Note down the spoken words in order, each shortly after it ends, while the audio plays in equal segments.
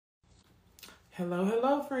Hello,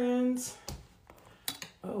 hello, friends.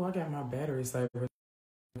 Oh, I got my battery saver.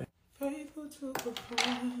 Faithful to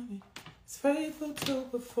perform. He's faithful to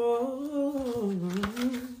perform.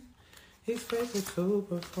 He's faithful to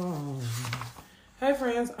perform. Hey,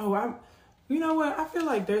 friends. You know what? I feel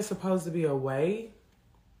like there's supposed to be a way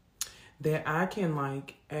that I can,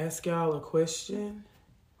 like, ask y'all a question.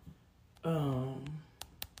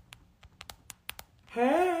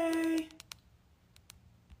 Hey.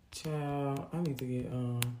 Child, I need to get,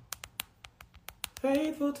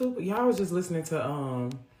 faithful to, y'all was just listening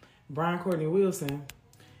to, Brian Courtney Wilson.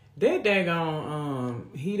 That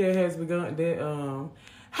daggone, he that has begun, that,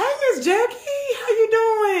 hey, Miss Jackie, how you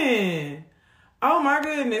doing? Oh my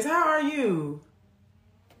goodness, how are you?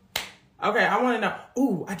 Okay, I want to know.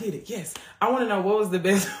 Ooh, I did it. Yes, I want to know what was the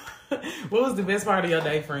best. What was the best part of your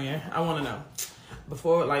day, friend? I want to know.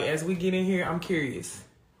 Before, like, as we get in here, I'm curious,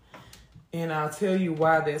 and I'll tell you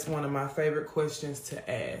why that's one of my favorite questions to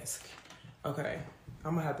ask. Okay,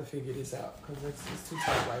 I'm gonna have to figure this out because it's too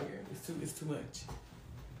tight right here. It's too much.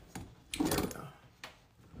 There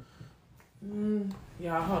we go.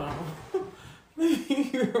 Y'all, hold on. Let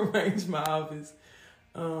me arrange my office.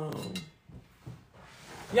 Y'all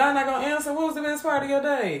not gonna answer. What was the best part of your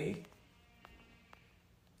day?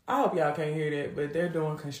 I hope y'all can't hear that, but they're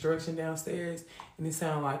doing construction downstairs, and it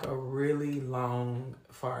sounds like a really long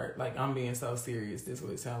fart. Like, I'm being so serious. This is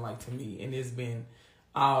what it sounds like to me, and it's been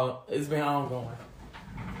ongoing.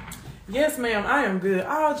 Yes, ma'am, I am good.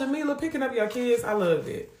 Oh, Jamila, picking up your kids, I love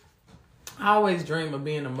it. I always dream of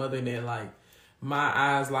being a mother that, like, my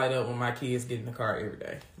eyes light up when my kids get in the car every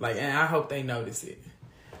day. Like, and I hope they notice it.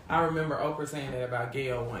 I remember Oprah saying that about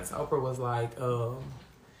Gail once. Oprah was like,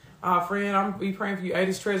 friend, I'm gonna be praying for you.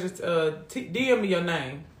 Ada's Treasures, DM me your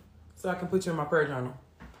name so I can put you in my prayer journal.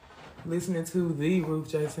 Listening to the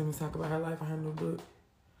Ruth J. Simmons talk about her life and her new book.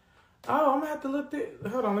 Oh, I'm gonna have to look that.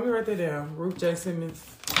 Hold on, let me write that down. Ruth J. Simmons.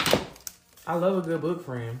 I love a good book,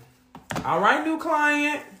 friend. All right, new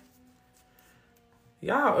client.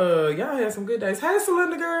 Y'all had some good days. Hey,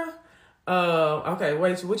 Celinda girl. Okay,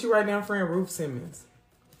 wait, what you write down, friend? Ruth Simmons.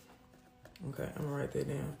 Okay, I'm gonna write that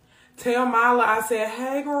down. Tell Mila I said,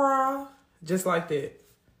 hey, girl. Just like that.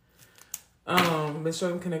 Let's show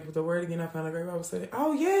them connect with the word again. I found a great Bible study.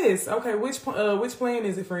 Oh, yes. Okay, which plan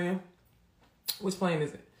is it, friend? Which plan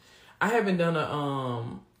is it? I haven't done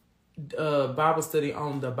a Bible study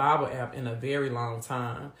on the Bible app in a very long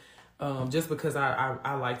time. Just because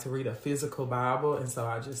I like to read a physical Bible, and so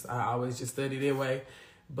I always just study that way.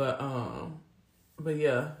 But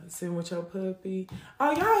yeah, sitting with your puppy.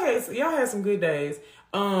 Oh, y'all had some good days.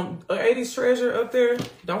 80s Treasure up there.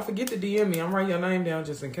 Don't forget to DM me. I'm writing your name down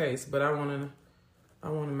just in case. But I wanna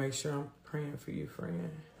make sure I'm praying for you,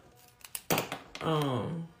 friend.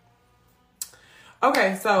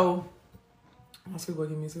 Okay, so my sweet boy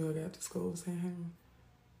give me sweet got to school saying hey.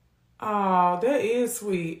 Oh, that is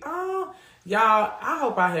sweet. Oh, y'all, I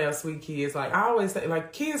hope I have sweet kids. Like, I always say,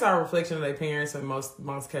 like, kids are a reflection of their parents in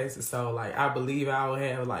most cases. So, like, I believe I will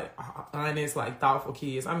have, like, honest, like, thoughtful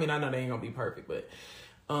kids. I mean, I know they ain't gonna be perfect, but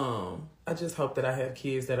I just hope that I have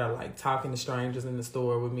kids that are, like, talking to strangers in the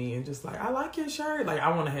store with me and just like, I like your shirt. Like, I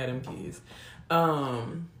want to have them kids.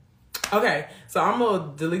 Okay, so I'm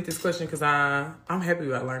gonna delete this question because I'm happy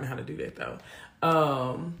about learning how to do that, though.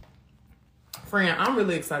 Friend, I'm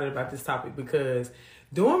really excited about this topic because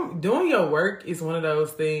doing your work is one of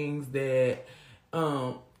those things that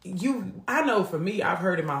I know for me, I've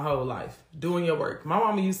heard it my whole life. Doing your work. My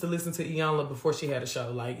mama used to listen to Iyanla before she had a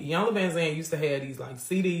show. Like, Iyanla Vanzant used to have these, like,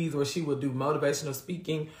 CDs where she would do motivational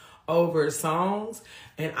speaking over songs,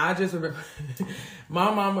 and I just remember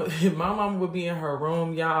my mama would be in her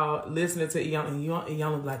room, y'all, listening to Iyanla, and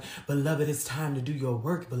Iyanla would be like, beloved, it's time to do your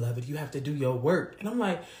work, beloved. You have to do your work. And I'm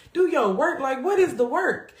like, do your work? Like, what is the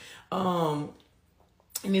work?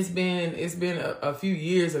 And it's been a few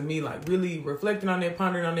years of me, like, really reflecting on that,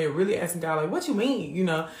 pondering on that, really asking God, like, what you mean, you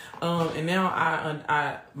know? And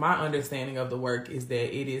now my understanding of the work is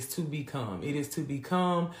that it is to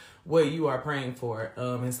become what you are praying for.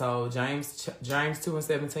 And so James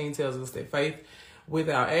 2:17 tells us that faith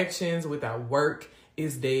without actions, without work,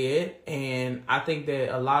 is dead. And I think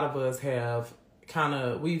that a lot of us have kind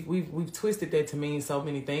of we've twisted that to mean so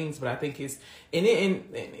many things, but I think it's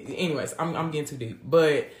anyways, I'm getting too deep.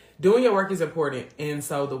 But doing your work is important, and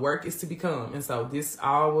so the work is to become. And so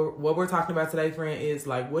what we're talking about today, friend, is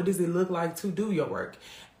like, what does it look like to do your work?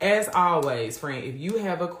 As always, friend, if you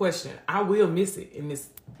have a question, I will miss it in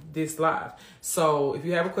this live. So if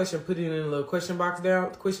you have a question, put it in a little question box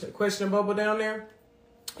down, question bubble down there,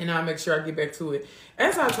 and I'll make sure I get back to it.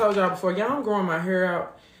 As I told y'all before, y'all, I'm growing my hair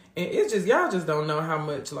out. And it's just, y'all just don't know how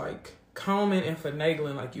much, like, combing and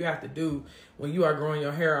finagling like you have to do when you are growing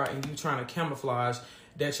your hair out and you trying to camouflage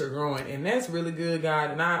that you're growing. And that's really good,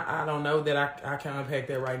 God. And I don't know that I can unpack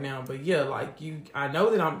that right now. But yeah, like I know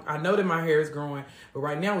that my hair is growing, but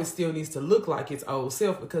right now it still needs to look like its old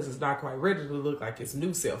self because it's not quite ready to look like its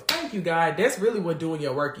new self. Thank you, God. That's really what doing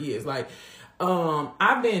your work is. Like,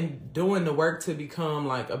 I've been doing the work to become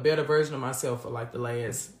like a better version of myself for like the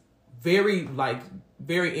last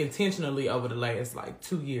very intentionally over the last like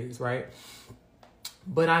 2 years, right?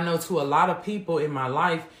 But I know to a lot of people in my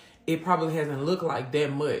life, it probably hasn't looked like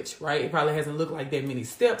that much, right? It probably hasn't looked like that many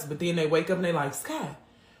steps, but then they wake up and they're like, Sky,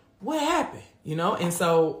 what happened? You know? And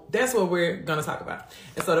so that's what we're going to talk about.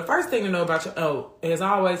 And so the first thing to know about as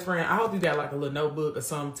always, friend, I hope you got like a little notebook or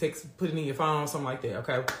some text, put it in your phone, something like that,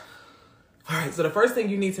 okay? All right, so the first thing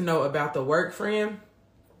you need to know about the work, friend,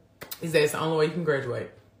 is that it's the only way you can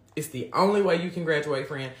graduate. It's the only way you can graduate,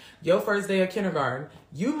 friend. Your first day of kindergarten,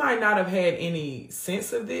 you might not have had any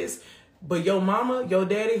sense of this, but your mama, your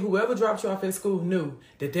daddy, whoever dropped you off at school knew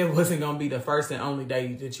that that wasn't going to be the first and only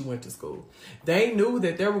day that you went to school. They knew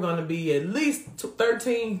that there were going to be at least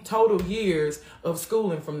 13 total years of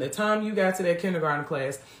schooling from the time you got to that kindergarten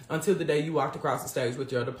class until the day you walked across the stage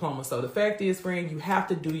with your diploma. So the fact is, friend, you have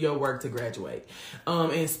to do your work to graduate.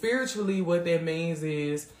 And spiritually, what that means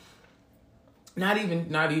is, not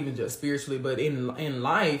even just spiritually, but in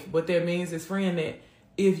life, what that means is, friend, that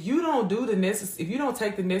if you don't if you don't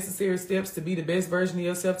take the necessary steps to be the best version of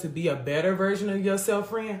yourself, to be a better version of yourself,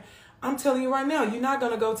 friend, I'm telling you right now, you're not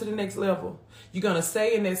going to go to the next level. You're going to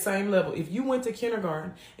stay in that same level. If you went to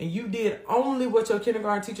kindergarten and you did only what your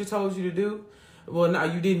kindergarten teacher told you to do, well, no,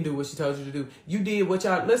 you didn't do what she told you to do. You did what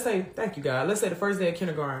let's say, thank you, God. Let's say the first day of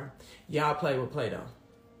kindergarten, y'all play with Play-Doh.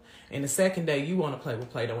 And the second day, you want to play with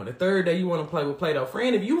Play-Doh. And the third day, you want to play with Play-Doh.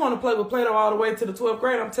 Friend, if you want to play with Play-Doh all the way to the 12th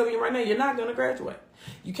grade, I'm telling you right now, you're not going to graduate.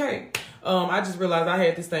 You can't. I just realized I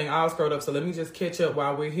had this thing all screwed up. So let me just catch up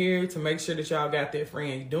while we're here to make sure that y'all got that,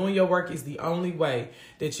 friend. Doing your work is the only way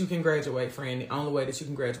that you can graduate, friend. The only way that you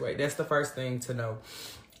can graduate. That's the first thing to know.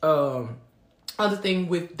 Other thing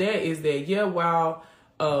with that is that, yeah, while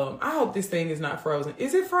I hope this thing is not frozen.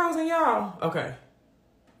 Is it frozen, y'all? Okay.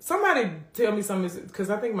 Somebody tell me something, because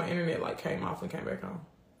I think my internet like came off and came back on.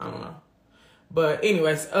 I don't know. But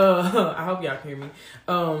anyways, I hope y'all can hear me.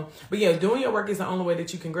 But yeah, doing your work is the only way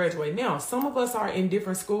that you can graduate. Now, some of us are in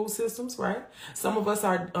different school systems, right? Some of us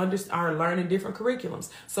are learning different curriculums.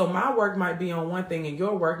 So my work might be on one thing and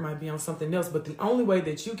your work might be on something else. But the only way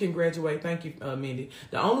that you can graduate, thank you, Mindy,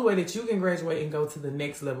 the only way that you can graduate and go to the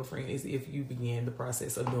next level, friend, is if you begin the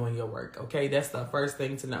process of doing your work. Okay, that's the first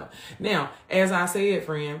thing to know. Now, as I said,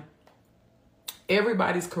 friend,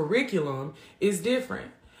 everybody's curriculum is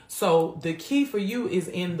different. So the key for you is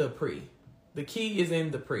in the pre. The key is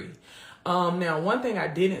in the pre. Now, one thing I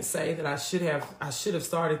didn't say that I should have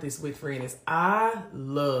started this with, friend, is I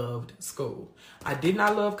loved school. I did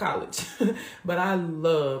not love college, but I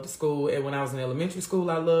loved school. And when I was in elementary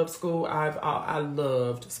school, I loved school. I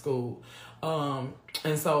loved school.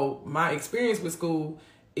 And so my experience with school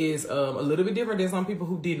is a little bit different than some people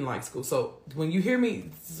who didn't like school. So when you hear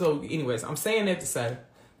me, so anyways, I'm saying that to say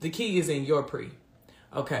the key is in your pre.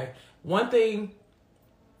 Okay, one of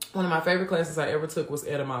my favorite classes I ever took was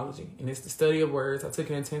etymology, and it's the study of words. I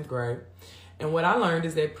took it in 10th grade. And what I learned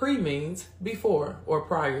is that pre means before or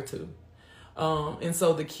prior to. And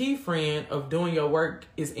so the key, friend, of doing your work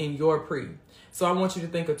is in your pre. So I want you to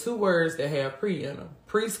think of two words that have pre in them: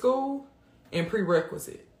 preschool and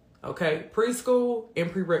prerequisite. Okay, preschool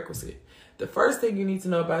and prerequisite. The first thing you need to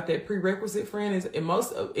know about that prerequisite, friend, is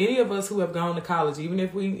any of us who have gone to college, even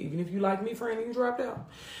if you like me, friend, you dropped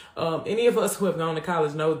out. Any of us who have gone to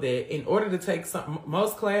college know that in order to take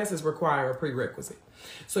most classes require a prerequisite.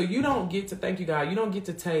 So you don't get to, thank you, God, you don't get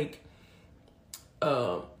to take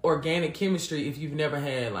organic chemistry if you've never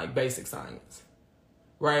had like basic science,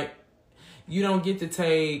 right? You don't get to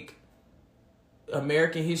take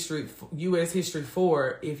American history, U.S. history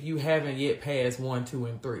 4 if you haven't yet passed 1, 2,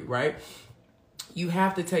 and 3, right? You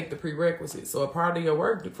have to take the prerequisites. So a part of your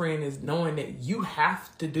work, friend, is knowing that you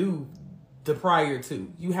have to do the prior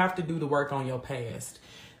to. You have to do the work on your past.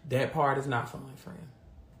 That part is not fun, friend.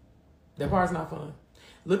 That part is not fun.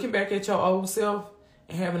 Looking back at your old self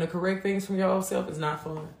and having to correct things from your old self is not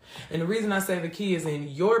fun. And the reason I say the key is in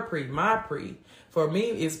your pre, my pre, for me,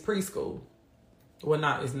 is preschool. Well,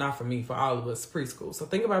 it's not for me, for all of us, preschool. So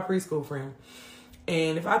think about preschool, friend.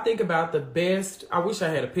 And if I think about the best, I wish I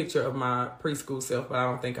had a picture of my preschool self, but I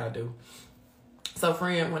don't think I do. So,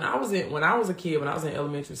 friend, when I was a kid, when I was in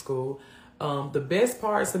elementary school, The best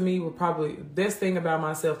parts of me were probably, the best thing about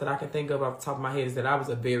myself that I can think of off the top of my head is that I was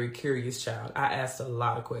a very curious child. I asked a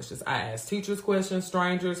lot of questions. I asked teachers questions,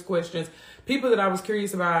 strangers questions, people that I was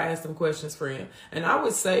curious about, I asked them questions, friend. And I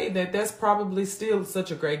would say that that's probably still such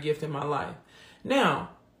a great gift in my life. Now,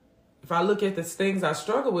 if I look at the things I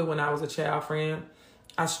struggled with when I was a child, friend,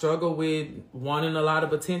 I struggled with wanting a lot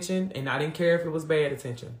of attention, and I didn't care if it was bad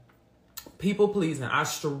attention. People pleasing. I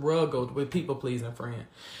struggled with people pleasing, friend.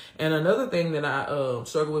 And another thing that I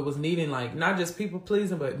struggled with was needing, like, not just people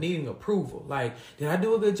pleasing, but needing approval. Like, did I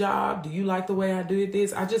do a good job? Do you like the way I did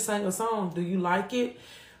this? I just sang a song. Do you like it?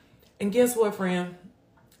 And guess what, friend?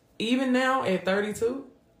 Even now at 32,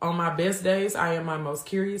 on my best days, I am my most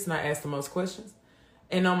curious and I ask the most questions.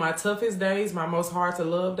 And on my toughest days, my most hard to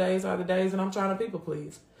love days are the days that I'm trying to people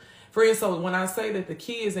please. Friends, so when I say that the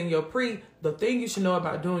key is in your the thing you should know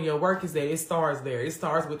about doing your work is that it starts there. It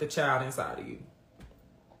starts with the child inside of you.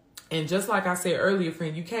 And just like I said earlier,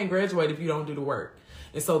 friend, you can't graduate if you don't do the work.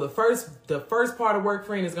 And so the first part of work,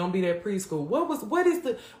 friend, is gonna be that preschool.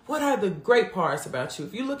 What are the great parts about you?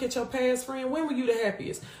 If you look at your past, friend, when were you the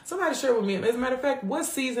happiest? Somebody share with me. As a matter of fact, what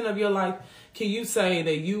season of your life can you say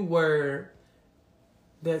that you were?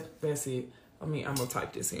 That's it. I mean, I'm gonna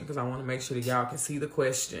type this in because I want to make sure that y'all can see the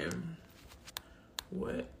question.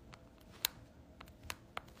 What?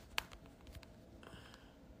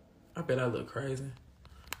 I bet I look crazy.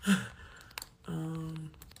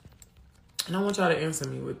 And I want y'all to answer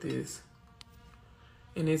me with this.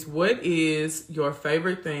 And it's, what is your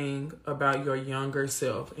favorite thing about your younger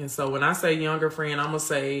self? And so when I say younger, friend, I'm gonna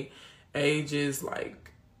say ages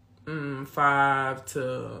like 5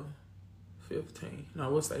 to 15.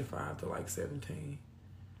 No, we'll say 5 to like 17.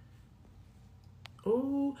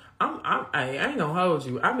 Ooh, I ain't gonna hold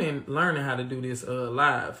you. I've been learning how to do this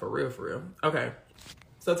live for real. Okay,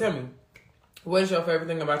 so tell me, what is your favorite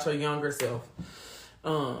thing about your younger self?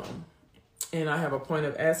 And I have a point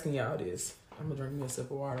of asking y'all this. I'm gonna drink me a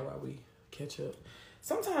sip of water while we catch up.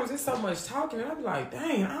 Sometimes it's so much talking, and I be like,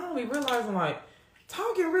 dang, I don't be realizing like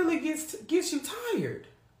talking really gets you tired.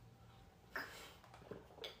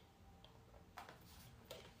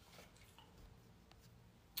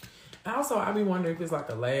 Also, I be wondering if it's like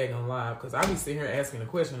a lag on live, because I be sitting here asking a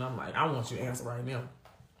question. I'm like, I want you to answer right now.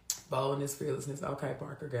 Boldness, fearlessness. Okay,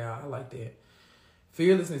 Parker gal, I like that.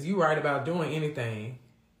 Fearlessness, you right about doing anything.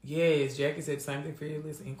 Yes, Jackie said the same thing.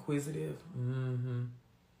 Fearless, inquisitive.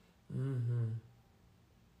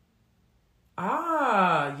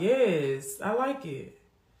 Ah, yes, I like it.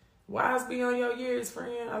 Wise beyond your years,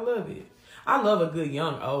 friend. I love it. I love a good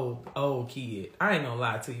young old kid. I ain't gonna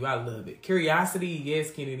lie to you. I love it. Curiosity, yes,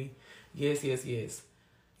 Kennedy. Yes.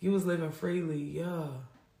 You was living freely, yeah.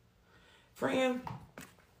 Friend,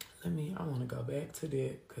 I want to go back to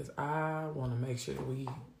that because I want to make sure that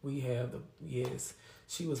we have yes.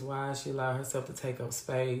 She was wise. She allowed herself to take up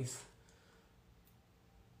space.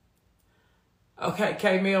 Okay,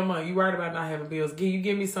 K Melma, you right about not having bills. Can you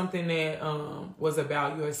give me something that was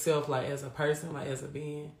about yourself, like as a person, like as a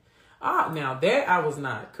being? Now that I was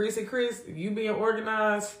not. Chrissy Chris, you being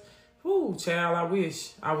organized, whoo, child, I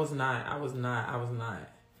wish. I was not.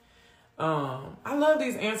 I love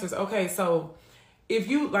these answers. Okay, so if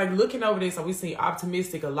you like looking over this, so we see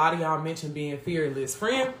optimistic, a lot of y'all mentioned being fearless.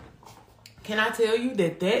 Friend, can I tell you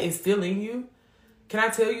that is still in you? Can I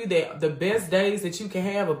tell you that the best days that you can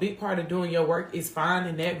have, a big part of doing your work is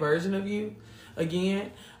finding that version of you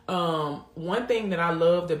again? One thing that I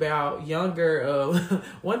loved about younger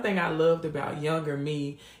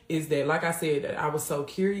me is that, like I said, that I was so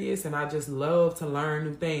curious and I just love to learn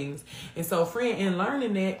new things. And so, friend, in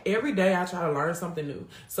learning that, every day I try to learn something new.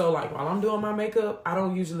 So, like, while I'm doing my makeup, I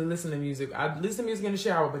don't usually listen to music. I listen to music in the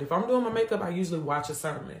shower, but if I'm doing my makeup, I usually watch a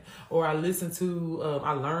sermon or I listen to,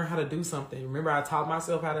 I learn how to do something. Remember, I taught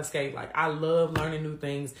myself how to skate. Like, I love learning new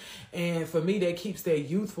things. And for me, that keeps that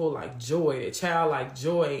youthful, like, joy, that childlike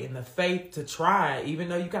joy and the faith to try, even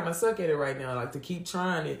though you kind of suck at it right now, like to keep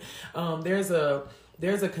trying it.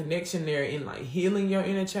 There's a connection there in like healing your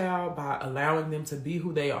inner child by allowing them to be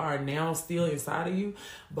who they are now still inside of you,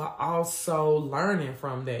 but also learning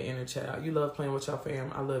from that inner child. You love playing with your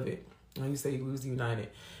fam. I love it. When you say you was united.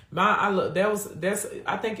 Thank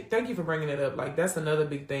you for bringing it up. Like that's another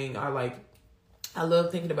big thing. I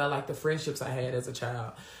love thinking about like the friendships I had as a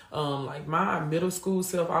child. Like my middle school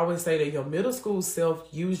self, I always say that your middle school self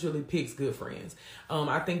usually picks good friends.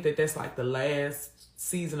 I think that that's like the last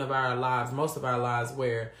season of our lives, most of our lives,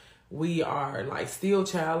 where we are like still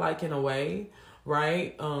childlike in a way,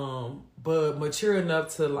 right? But mature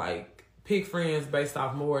enough to like pick friends based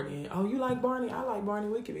off more than, oh, you like Barney? I like Barney.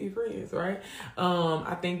 We can be friends, right?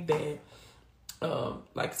 I think that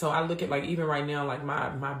like, so I look at, like, even right now, like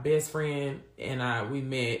my best friend and we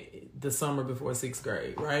met the summer before 6th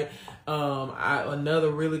grade, right? Another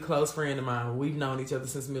really close friend of mine, we've known each other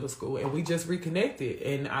since middle school, and we just reconnected.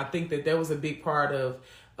 And I think that was a big part of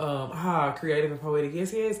creative and poetic.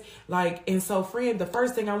 Yes. Like, and so, friend, the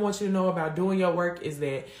first thing I want you to know about doing your work is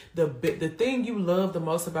that the thing you love the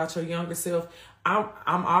most about your younger self,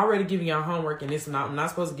 I'm already giving y'all homework, and I'm not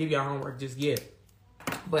supposed to give y'all homework just yet.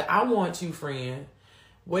 But I want you, friend,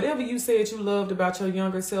 whatever you said you loved about your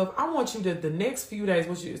younger self, I want you to, the next few days,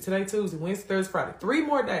 today, Tuesday, Wednesday, Thursday, Friday, 3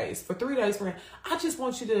 more days, for 3 days, friend, I just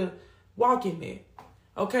want you to walk in there.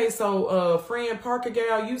 Okay, so friend Parker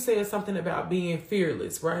Gal, you said something about being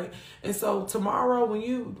fearless, right? And so tomorrow when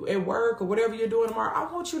you at work or whatever you're doing tomorrow,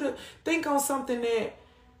 I want you to think on something that,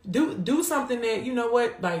 do something that, you know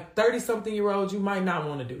what, like 30-something-year-olds you might not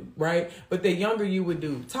want to do, right? But that younger you would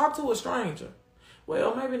do. Talk to a stranger.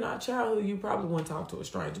 Well, maybe not childhood, you probably wouldn't talk to a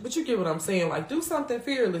stranger, but you get what I'm saying. Like, do something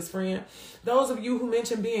fearless, friend. Those of you who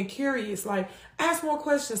mentioned being curious, like, ask more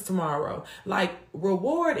questions tomorrow. Like,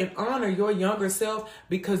 reward and honor your younger self,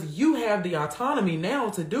 because you have the autonomy now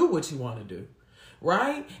to do what you want to do.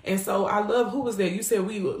 Right? And so I love, who was that? You said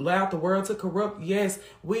we allowed the world to corrupt. Yes,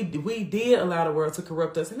 we did allow the world to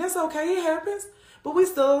corrupt us, and that's okay. It happens, but we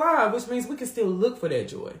still alive, which means we can still look for that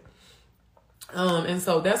joy. And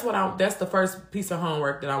so that's the first piece of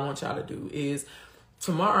homework that I want y'all to do is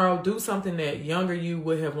tomorrow, do something that younger you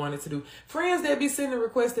would have wanted to do. Friends that be sending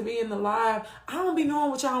requests to be in the live, I don't be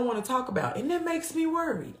knowing what y'all want to talk about, and that makes me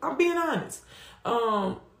worried. I'm being honest.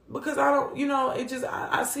 Because I don't,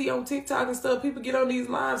 I see on TikTok and stuff, people get on these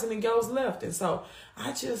lives and it goes left. And so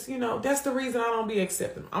I just, that's the reason I don't be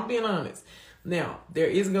accepting. I'm being honest. Now, there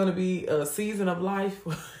is going to be a season of life.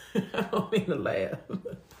 I don't mean to laugh.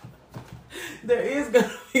 There is going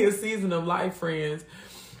to be a season of life, friends,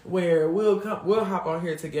 where we'll hop on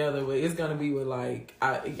here together, but it's going to be with, like,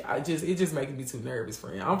 it just making me too nervous,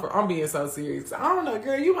 friend. I'm being so serious. I don't know,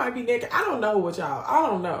 girl, you might be naked. I don't know I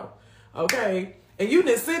don't know. Okay. And you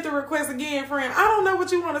just sent the request again, friend. I don't know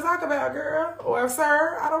what you want to talk about, girl or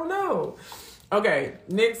sir. I don't know. Okay.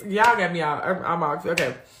 Next, y'all got me out. I'm out.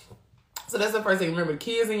 Okay. So that's the first thing. Remember, the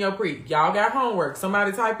kids in your pre, y'all got homework.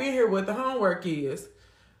 Somebody type in here what the homework is,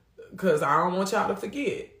 because I don't want y'all to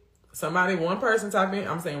forget. One person type in.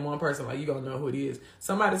 I'm saying one person, like, you gonna know who it is.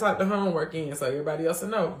 Somebody type the homework in so everybody else will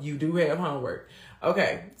know you do have homework.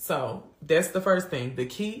 Okay, so that's the first thing. The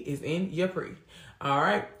key is in your pre. All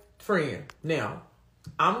right, friend. Now,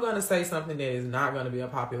 I'm gonna say something that is not gonna be a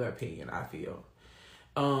popular opinion, I feel.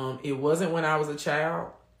 It wasn't when I was a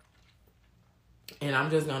child. And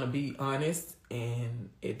I'm just going to be honest. And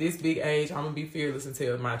at this big age, I'm going to be fearless and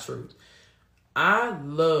tell my truth. I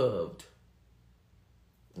loved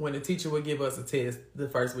when the teacher would give us a test the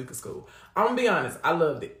first week of school. I'm going to be honest. I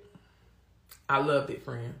loved it. I loved it,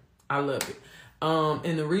 friend. I loved it.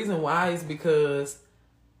 And the reason why is because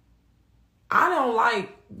I don't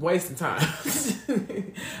like wasting time.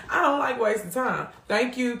 I don't like wasting time.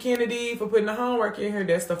 Thank you, Kennedy, for putting the homework in here.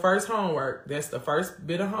 That's the first homework. That's the first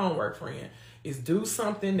bit of homework, friend. Is do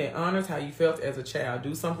something that honors how you felt as a child.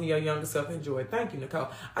 Do something your younger self enjoyed. Thank you, Nicole.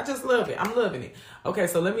 I just love it. I'm loving it. Okay,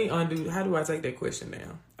 so let me undo. How do I take that question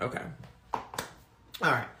now? Okay. All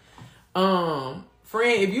right.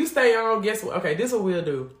 Friend, if you stay on, guess what? Okay, this is what we'll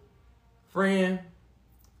do. Friend,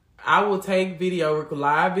 I will take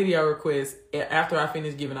live video requests after I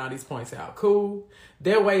finish giving all these points out. Cool.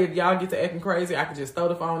 That way, if y'all get to acting crazy, I can just throw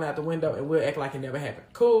the phone out the window and we'll act like it never happened.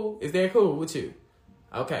 Cool. Is that cool with you?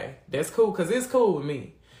 Okay, that's cool, because it's cool with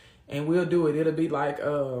me. And we'll do it. It'll be like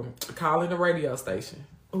calling the radio station.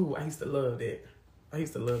 Ooh, I used to love that. I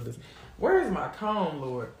used to love this. Where is my comb,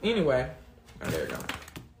 Lord? Anyway, there we go.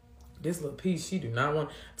 This little piece, she do not want.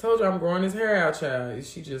 Told you I'm growing this hair out, child.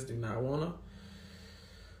 She just do not want to.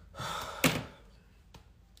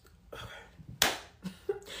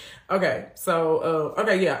 Okay, so,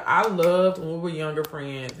 I loved when we were younger,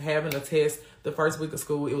 friends, having a test the first week of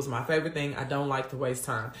school. It was my favorite thing. I don't like to waste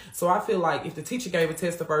time. So I feel like if the teacher gave a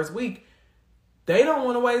test the first week, they don't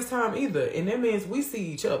want to waste time either. And that means we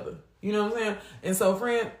see each other. You know what I'm saying? And so,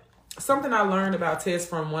 friend, something I learned about tests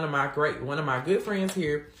from one of my good friends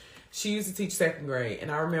here. She used to teach 2nd grade.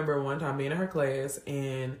 And I remember one time being in her class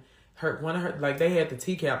and they had the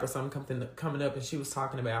TCAP or something coming up, and she was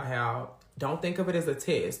talking about how don't think of it as a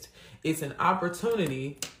test. It's an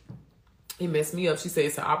opportunity. It messed me up. She said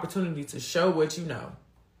it's an opportunity to show what you know.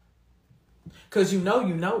 Because you know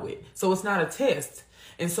it. So it's not a test.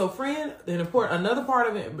 And so, friend,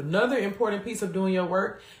 another important piece of doing your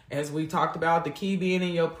work, as we talked about, the key being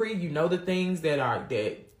in your pre, you know the things that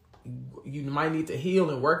you might need to heal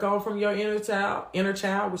and work on from your inner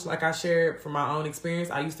child, which, like I shared from my own experience,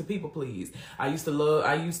 I used to people please. I used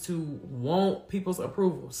to want people's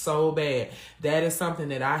approval so bad. That is something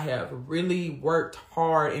that I have really worked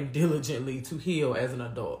hard and diligently to heal as an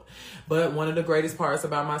adult. But one of the greatest parts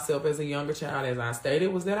about myself as a younger child, as I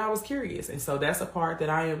stated, was that I was curious. And so that's a part that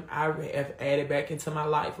I have added back into my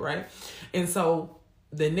life, right? And so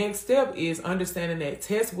the next step is understanding that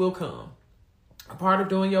tests will come. A part of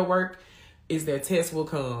doing your work is that tests will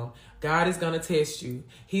come. God is going to test you.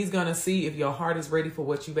 He's going to see if your heart is ready for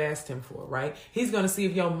what you've asked him for, right? He's going to see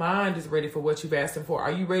if your mind is ready for what you've asked him for.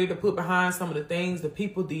 Are you ready to put behind some of the things, the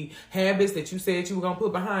people, the habits that you said you were going to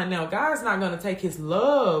put behind? Now, God's not going to take his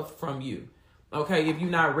love from you. Okay, if you're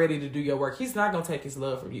not ready to do your work, he's not going to take his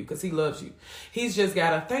love from you because he loves you. He's just got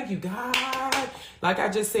to thank you, God. Like I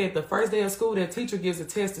just said, the first day of school, that teacher gives a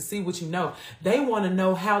test to see what you know. They want to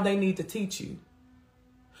know how they need to teach you.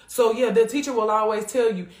 So yeah, the teacher will always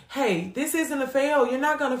tell you, hey, this isn't a fail. You're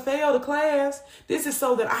not going to fail the class. This is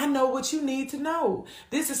so that I know what you need to know.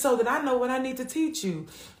 This is so that I know what I need to teach you.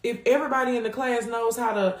 If everybody in the class knows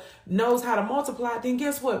how to multiply, then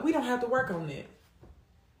guess what? We don't have to work on that.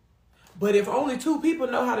 But if only 2 people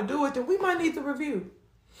know how to do it, then we might need to review.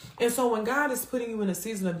 And so when God is putting you in a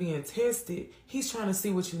season of being tested, he's trying to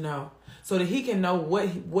see what you know so that he can know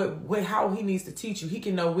how he needs to teach you. He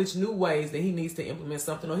can know which new ways that he needs to implement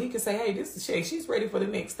something. Or he can say, hey, this is Shay. She's ready for the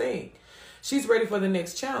next thing. She's ready for the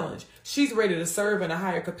next challenge. She's ready to serve in a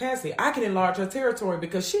higher capacity. I can enlarge her territory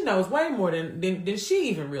because she knows way more than she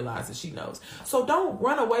even realizes she knows. So don't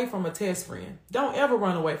run away from a test, friend. Don't ever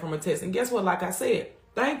run away from a test. And guess what? Like I said,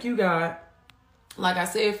 thank you, God. Like I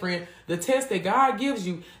said, friend, the tests that God gives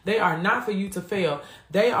you, they are not for you to fail.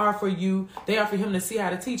 They are for you. They are for him to see how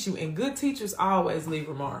to teach you. And good teachers always leave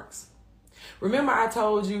remarks. Remember, I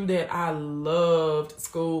told you that I loved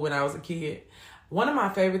school when I was a kid. One of my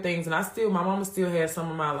favorite things, and my mama still has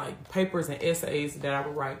some of my like papers and essays that I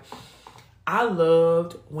would write. I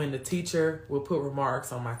loved when the teacher would put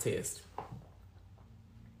remarks on my test.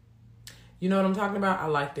 You know what I'm talking about? I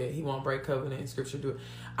like that. He won't break covenant in scripture. Do it.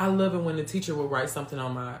 I love it when the teacher will write something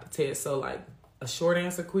on my test. So like a short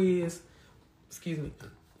answer quiz, I'm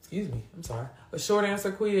sorry. A short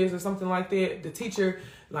answer quiz or something like that. The teacher,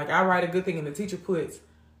 like I write a good thing and the teacher puts,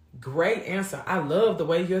 great answer. I love the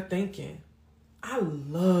way you're thinking. I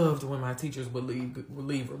loved when my teachers would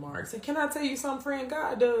leave remarks. And can I tell you something, friend?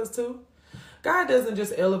 God does too. God doesn't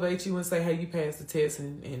just elevate you and say, hey, you passed the test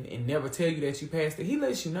and never tell you that you passed it. He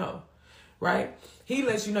lets you know. Right? He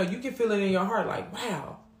lets you know. You can feel it in your heart like,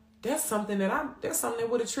 wow, that's something that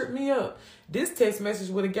would have tripped me up. This text message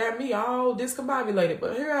would have got me all discombobulated,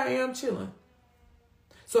 but here I am chilling.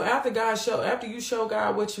 So after you show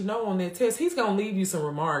God what you know on that test, he's going to leave you some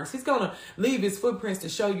remarks. He's going to leave his footprints to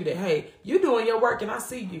show you that, hey, you're doing your work and I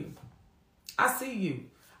see you. I see you.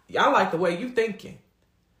 I like the way you thinking.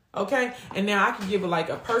 Okay? And now I can give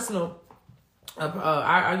a personal,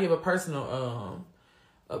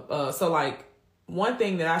 so like one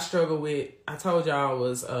thing that I struggle with, I told y'all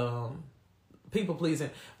was people pleasing.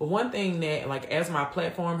 But one thing that like as my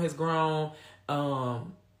platform has grown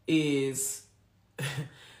is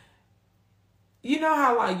you know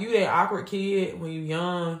how like you that awkward kid when you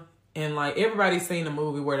young and like everybody's seen the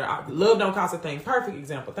movie where the Love Don't Cost a Thing. Perfect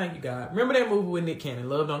example. Thank you, God. Remember that movie with Nick Cannon,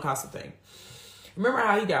 Love Don't Cost a Thing. Remember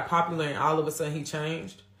how he got popular and all of a sudden he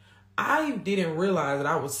changed? I didn't realize that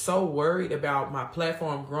I was so worried about my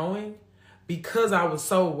platform growing because I was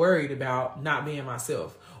so worried about not being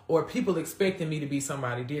myself or people expecting me to be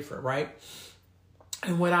somebody different, right?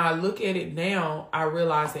 And when I look at it now, I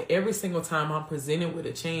realize that every single time I'm presented with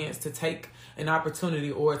a chance to take an opportunity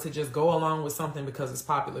or to just go along with something because it's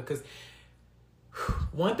popular. Because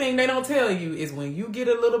one thing they don't tell you is when you get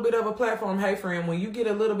a little bit of a platform, hey friend, when you get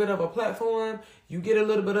a little bit of a platform, you get a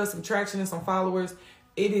little bit of some traction and some followers.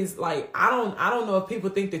 It is like, I don't know if people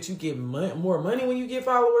think that you get more money when you get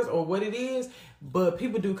followers or what it is, but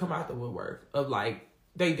people do come out the woodwork of like,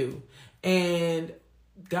 they do. And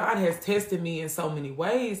God has tested me in so many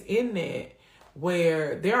ways in that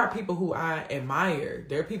where there are people who I admire.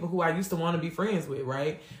 There are people who I used to want to be friends with,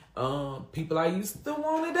 right? People I used to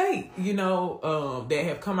want to date, that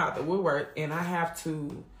have come out the woodwork, and I have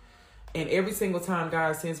to, and every single time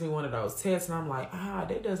God sends me one of those tests and I'm like,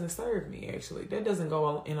 that doesn't serve me actually. That doesn't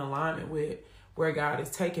go in alignment with where God is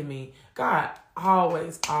taking me. God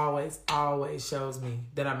always, always, always shows me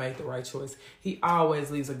that I made the right choice. He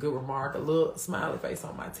always leaves a good remark, a little smiley face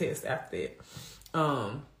on my test after that.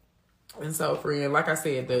 And so, friend, like I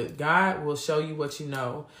said, the God will show you what you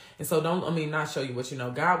know. And so not show you what you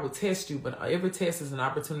know. God will test you, but every test is an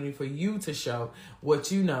opportunity for you to show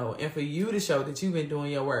what you know and for you to show that you've been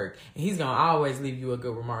doing your work. And he's going to always leave you a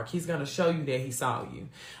good remark. He's going to show you that he saw you.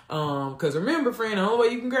 Because remember, friend, the only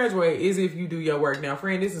way you can graduate is if you do your work. Now,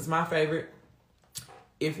 friend, this is my favorite.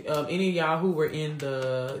 If any of y'all who were in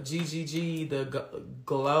the GGG, the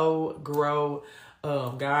Grow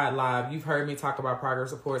God Live, you've heard me talk about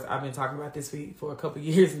progress reports. I've been talking about this for a couple of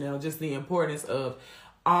years now, just the importance of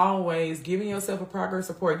always giving yourself a progress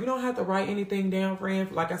report. You don't have to write anything down,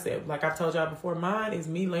 friend. Like I said, like I've told y'all before, mine is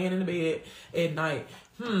me laying in the bed at night.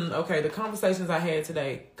 Okay, the conversations I had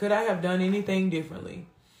today, could I have done anything differently?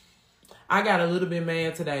 I got a little bit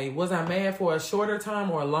mad today. Was I mad for a shorter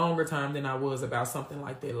time or a longer time than I was about something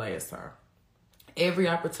like that last time? Every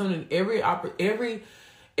opportunity,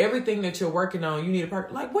 everything that you're working on, you need a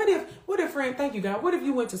partner. Like, what if, friend, thank you, God. What if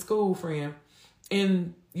you went to school, friend,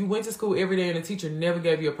 and you went to school every day and the teacher never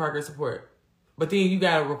gave you a progress report, but then you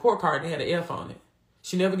got a report card that had an F on it.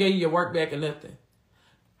 She never gave you your work back or nothing.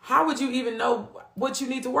 How would you even know what you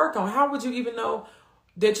need to work on? How would you even know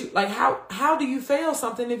that you, like, how do you fail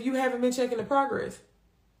something if you haven't been checking the progress?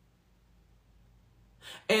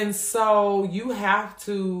 And so you have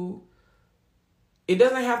to, it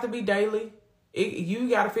doesn't have to be daily. You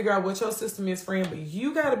got to figure out what your system is, friend, but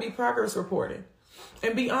you got to be progress reporting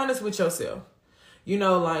and be honest with yourself. You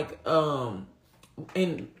know, like,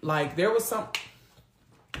 and like there was some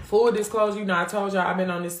full disclosure, you know, I told y'all I've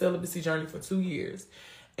been on this celibacy journey for 2 years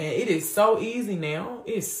and it is so easy now.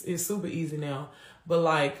 It's super easy now. But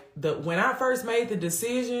like when I first made the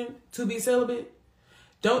decision to be celibate,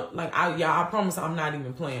 I promise I'm not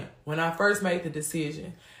even playing. When I first made the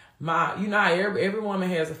decision, every woman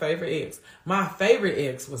has a favorite ex. My favorite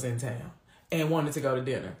ex was in town and wanted to go to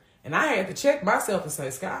dinner. And I had to check myself and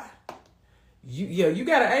say, Sky, you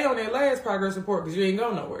got an A on that last progress report because you ain't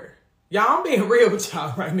going nowhere. Y'all, I'm being real with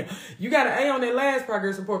y'all right now. You got an A on that last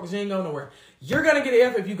progress report because you ain't going nowhere. You're going to get an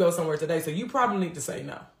F if you go somewhere today. So you probably need to say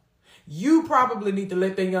no. You probably need to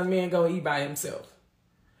let that young man go eat by himself.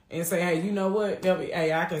 And say, hey, you know what?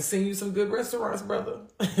 Hey, I can send you some good restaurants, brother,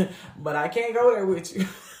 but I can't go there with you.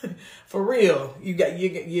 For real. You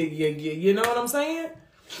know what I'm saying?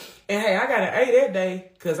 And hey, I got an A that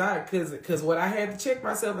day because what I had to check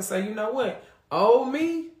myself and say, you know what? Old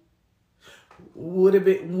me would have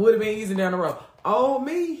been easy down the road. Old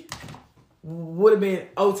me would have been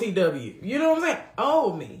OTW. You know what I'm saying?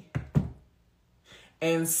 Old me.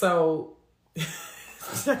 And so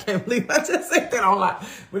I can't believe I just said that online.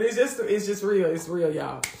 But it's just real. It's real,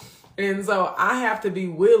 y'all. And so I have to be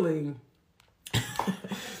willing.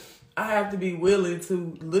 I have to be willing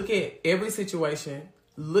to look at every situation,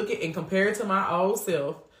 look at and compare it to my old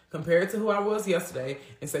self, compare it to who I was yesterday,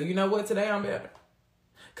 and say, you know what, today I'm better.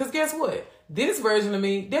 Because guess what? This version of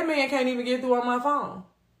me, that man can't even get through on my phone.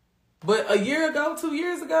 But a year ago, 2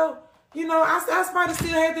 years ago, you know, I might have still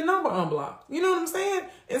had the number unblocked. You know what I'm saying?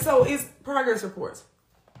 And so it's progress reports.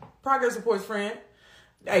 Progress reports, friend.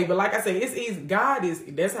 Hey, but like I said, it's easy.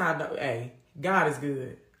 That's how I know. Hey, God is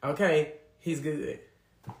good. Okay? He's good.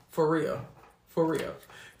 For real. For real.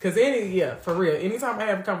 Because for real. Anytime I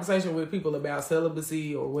have a conversation with people about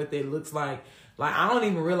celibacy or what that looks like I don't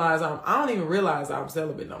even realize I'm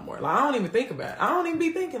celibate no more. Like I don't even think about it. I don't even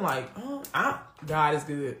be thinking like, God is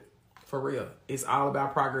good. For real. It's all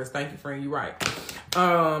about progress. Thank you, friend. You're right.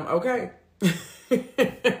 Okay.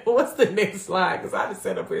 What's the next slide? Because I just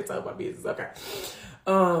sat up here talking about business. Okay.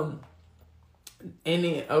 And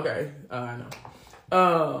then, okay. I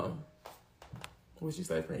know. What'd you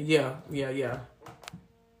say, friend? Yeah.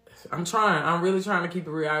 I'm really trying to keep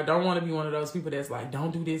it real. I don't want to be one of those people that's like,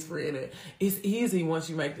 don't do this, friend. It's easy once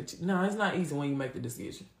you make no, it's not easy when you make the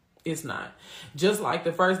decision. It's not. Just like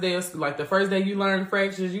the first day you learned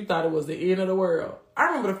fractions, you thought it was the end of the world. I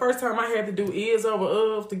remember the first time I had to do is over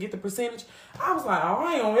of to get the percentage. I was like,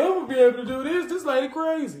 I ain't gonna ever be able to do this. This lady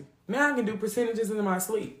crazy. Now I can do percentages in my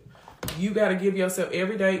sleep. You got to give yourself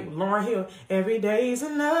every day. Lauryn Hill, every day is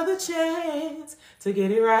another chance to get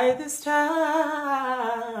it right this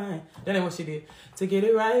time. That ain't what she did. To get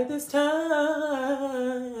it right this time.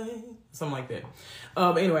 Something like that.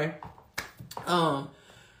 Anyway.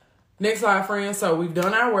 Next slide, friends. So we've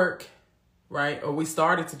done our work, right? Or we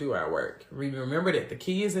started to do our work. Remember that the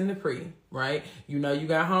key is in the pre, right? You know you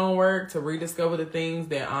got homework to rediscover the things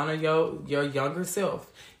that honor your younger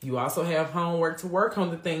self. You also have homework to work on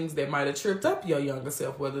the things that might have tripped up your younger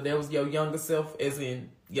self, whether that was your younger self as in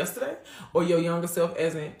yesterday or your younger self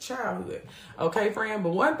as in childhood. Okay, friend?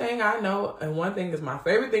 But one thing I know, and one thing is my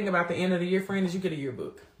favorite thing about the end of the year, friend, is you get a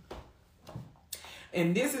yearbook.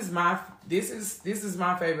 And this is my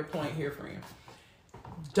favorite point here, friend.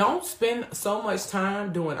 Don't spend so much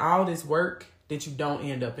time doing all this work that you don't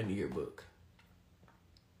end up in the yearbook.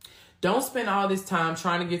 Don't spend all this time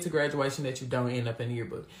trying to get to graduation that you don't end up in the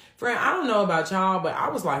yearbook. Friend, I don't know about y'all, but I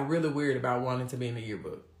was like really weird about wanting to be in the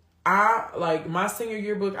yearbook. My senior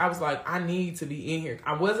yearbook, I was like, I need to be in here.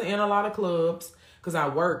 I wasn't in a lot of clubs because I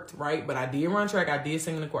worked, right? But I did run track. I did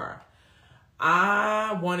sing in the choir.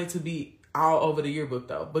 I wanted to be all over the yearbook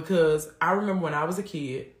though, because I remember when I was a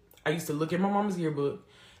kid, I used to look at my mama's yearbook,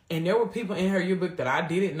 and there were people in her yearbook that I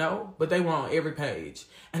didn't know, but they were on every page.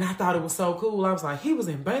 And I thought it was so cool. I was like, he was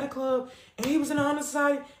in Beta Club, and he was in the Honor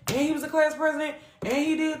Society, and he was a class president, and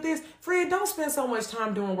he did this. Friend, don't spend so much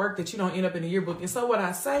time doing work that you don't end up in the yearbook. And so when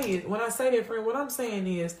I say that, friend, what I'm saying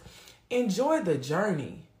is enjoy the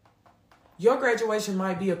journey. Your graduation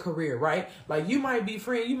might be a career, right? Like you might be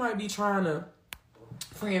trying to,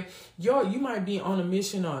 you might be on a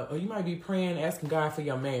mission or you might be praying, asking God for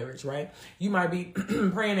your marriage, right? You might be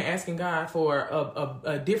praying and asking God for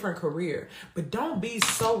a different career. But don't be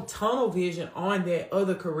so tunnel vision on that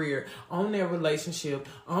other career, on that relationship,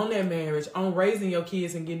 on that marriage, on raising your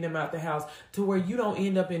kids and getting them out the house to where you don't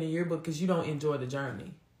end up in a yearbook because you don't enjoy the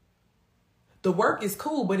journey. The work is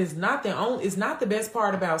cool, but it's not the best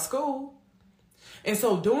part about school. And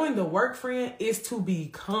so doing the work, friend, is to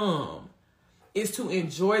become. Is to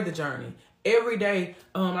enjoy the journey. Every day,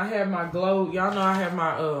 I have my glow. Y'all know I have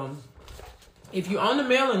my if you're on the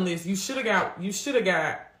mailing list, you should have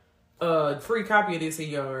got a free copy of this in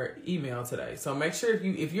your email today. So make sure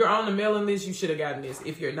if you're on the mailing list, you should have gotten this.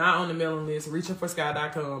 If you're not on the mailing list,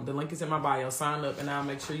 reachingforsky.com. The link is in my bio. Sign up and I'll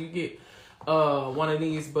make sure you get one of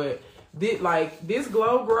these. But this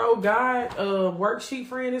Glow Grow Guide worksheet,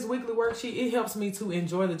 friend, this weekly worksheet, it helps me to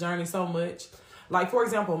enjoy the journey so much. Like, for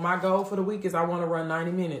example, my goal for the week is I want to run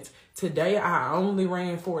 90 minutes. Today, I only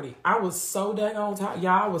ran 40. I was so daggone tired.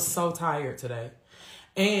 Y'all, I was so tired today.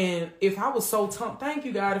 And if I was thank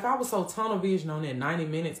you, God, if I was so tunnel vision on that 90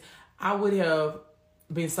 minutes, I would have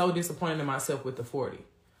been so disappointed in myself with the 40.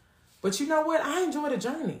 But you know what? I enjoy the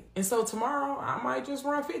journey. And so tomorrow, I might just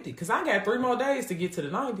run 50 because I got 3 more days to get to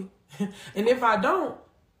the 90. And if I don't,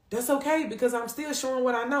 that's okay because I'm still showing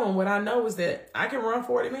what I know. And what I know is that I can run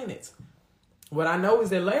 40 minutes. What I know is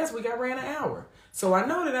that last week I ran an hour. So I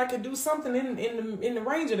know that I could do something in the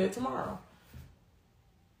range of that tomorrow.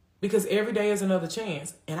 Because every day is another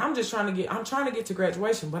chance. And I'm trying to get to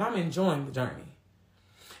graduation, but I'm enjoying the journey.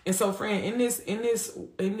 And so, friend, in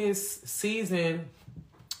this season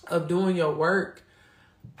of doing your work,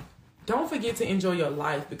 don't forget to enjoy your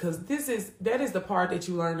life because that is the part that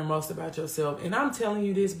you learn the most about yourself. And I'm telling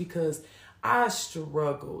you this because I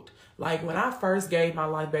struggled. Like when I first gave my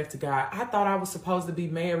life back to God, I thought I was supposed to be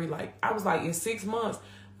married. Like I was like, in 6 months,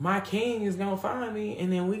 my king is going to find me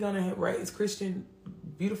and then we're going to raise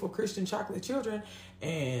beautiful Christian chocolate children.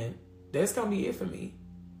 And that's going to be it for me.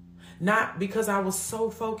 Not because I was so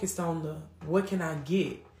focused on what can I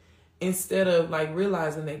get instead of like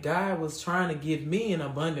realizing that God was trying to give me an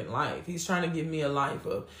abundant life. He's trying to give me a life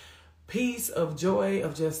of peace, of joy,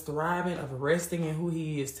 of just thriving, of resting in who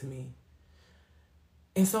he is to me.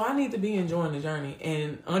 And so I need to be enjoying the journey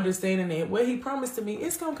and understanding that what he promised to me,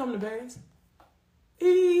 it's going to come to pass.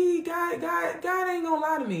 God ain't going to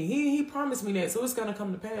lie to me. He promised me that, so it's going to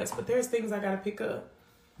come to pass. But there's things I got to pick up.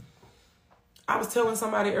 I was telling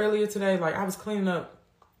somebody earlier today, like I was cleaning up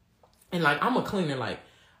and like I'm a cleaner. Like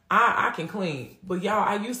I can clean, but y'all,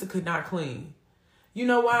 I used to could not clean. You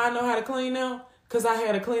know why I know how to clean now? Because I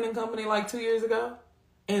had a cleaning company like 2 years ago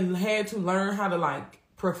and had to learn how to like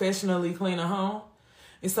professionally clean a home.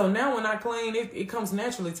 And so now when I clean, it comes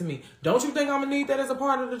naturally to me. Don't you think I'm going to need that as a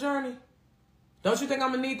part of the journey? Don't you think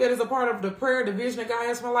I'm going to need that as a part of the prayer, the vision that God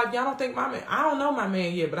has for my life? Y'all don't think I don't know my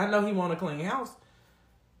man yet, but I know he want a clean house.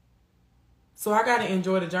 So I got to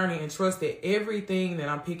enjoy the journey and trust that everything that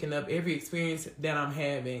I'm picking up, every experience that I'm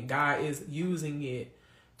having, God is using it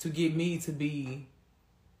to get me to be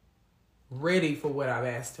ready for what I've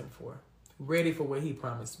asked him for, ready for what he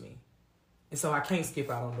promised me. And so I can't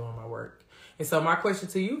skip out on doing my work. And so my question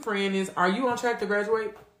to you, friend, is, are you on track to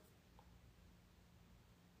graduate?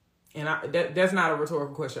 And that's not a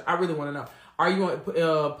rhetorical question. I really want to know. Are you on,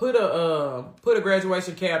 put a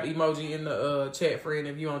graduation cap emoji in the chat, friend,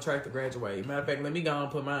 if you're on track to graduate. Matter of fact, let me go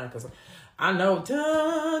and put mine because I know.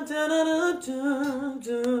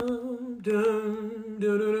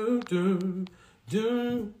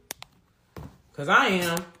 Because I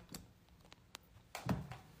am.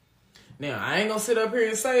 Now, I ain't going to sit up here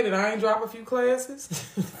and say that I ain't drop a few classes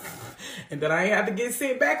and that I ain't have to get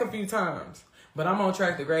sent back a few times. But I'm on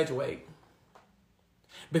track to graduate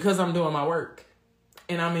because I'm doing my work.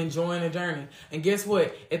 and I'm enjoying the journey. And guess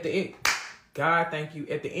what? At the end, God, thank you.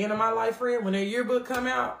 At the end of my life, friend, when that yearbook come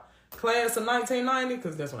out, class of 1990,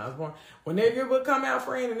 because that's when I was born. When that yearbook come out,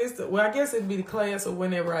 friend, and I guess it'd be the class of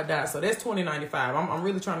whenever I die. So that's 2095. I'm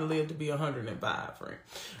really trying to live to be 105, friend.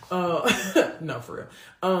 No, for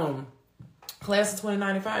real. Class of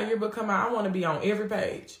 2095 yearbook come out. I want to be on every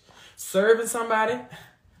page, serving somebody,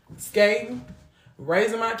 skating,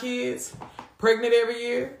 raising my kids, pregnant every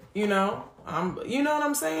year. You know what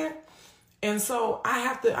I'm saying? And so I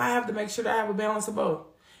have to make sure that I have a balance of both.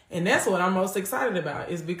 And that's what I'm most excited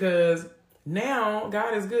about, is because now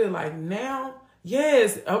God is good. Like now,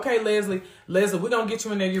 yes. Okay, Leslie, we're going to get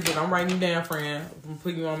you in that yearbook. I'm writing you down, friend. I'm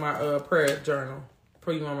putting you on my prayer journal.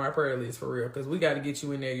 Put you on my prayer list for real, because we got to get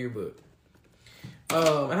you in that yearbook.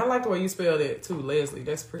 And I like the way you spelled it too, Leslie.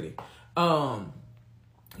 That's pretty. Yeah,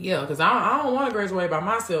 because I don't want to graduate by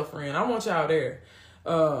myself, friend. I want y'all there.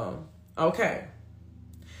 Okay.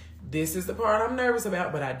 This is the part I'm nervous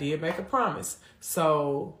about, but I did make a promise.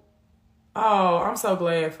 So, I'm so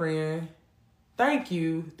glad, friend. Thank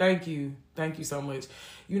you. Thank you. Thank you so much.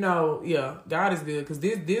 Yeah, God is good, because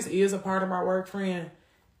this is a part of my work, friend.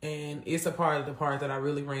 And it's a part of the part that I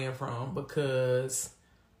really ran from, because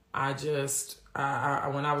I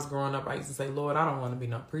when I was growing up, I used to say, Lord, I don't want to be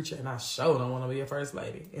no preacher, and I sure don't want to be a first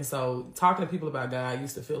lady. And so talking to people about God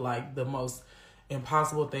used to feel like the most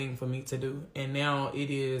impossible thing for me to do. And now it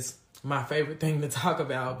is my favorite thing to talk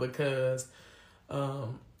about, because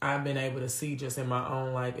I've been able to see just in my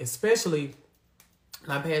own life, especially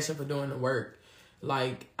my passion for doing the work.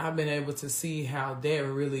 Like, I've been able to see how that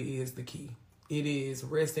really is the key. It is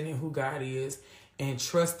resting in who God is and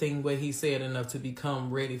trusting what he said enough to become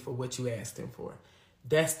ready for what you asked him for.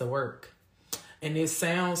 That's the work. And it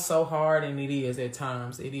sounds so hard, and it is at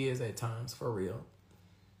times. It is at times, for real.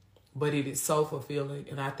 But it is so fulfilling.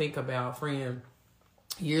 And I think about, friend,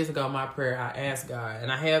 years ago, my prayer, I asked God, and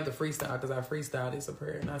I have the freestyle, because I freestyled it's a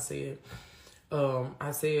prayer. And I said, you know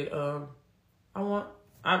what,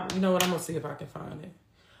 I'm going to see if I can find it.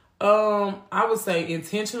 I would say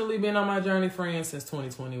intentionally been on my journey, friend, since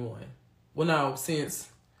 2021. Well, no, since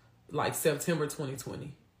like September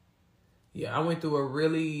 2020. Yeah, I went through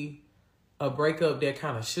a breakup that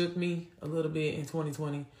kind of shook me a little bit in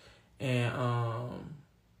 2020. And,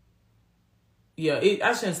 yeah,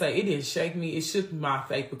 I shouldn't say it didn't shake me. It shook my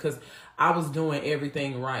faith, because I was doing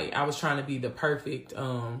everything right. I was trying to be the perfect,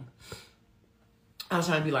 I was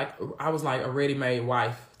trying to be like, I was like a ready-made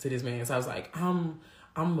wife to this man. So I was like, I'm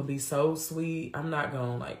going to be so sweet. I'm not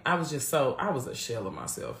going to like, I was a shell of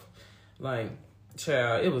myself. Like,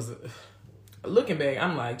 child, it was, looking back,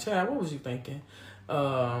 I'm like, child, what was you thinking?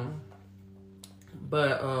 But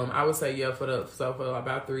I would say, yeah, for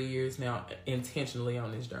about 3 years now, intentionally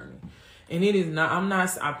on this journey. And it is not,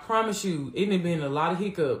 I promise you, it has been a lot of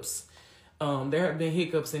hiccups. There have been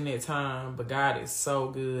hiccups in that time, but God is so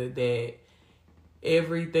good that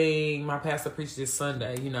everything, my pastor preached this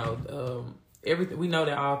Sunday, everything, we know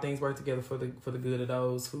that all things work together for the good of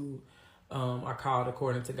those who are called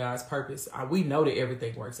according to God's purpose. We know that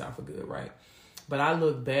everything works out for good, right? But I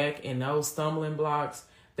look back, and those stumbling blocks,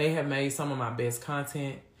 they have made some of my best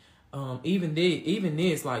content. Even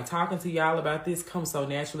this, like talking to y'all about this comes so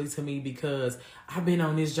naturally to me, because I've been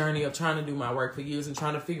on this journey of trying to do my work for years and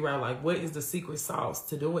trying to figure out like what is the secret sauce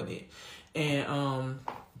to doing it. And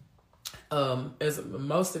as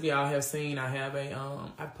most of y'all have seen, I have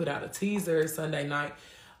I put out a teaser Sunday night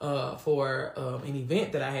for an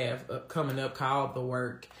event that I have coming up called The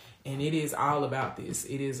Work, and it is all about this.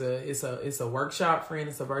 It's a workshop, friend.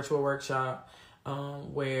 It's a virtual workshop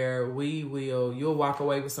where you'll walk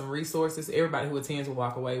away with some resources. Everybody who attends will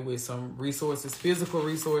walk away with some resources, physical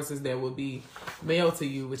resources that will be mailed to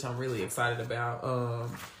you, which I'm really excited about.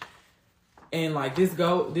 And like this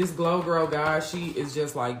Glow Grow guy, she is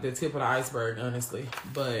just like the tip of the iceberg, honestly.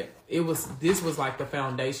 But this was like the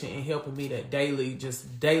foundation in helping me to daily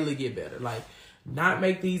get better. Like, not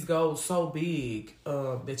make these goals so big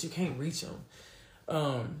that you can't reach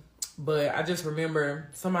them. But I just remember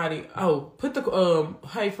somebody, put the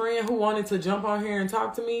hey friend who wanted to jump on here and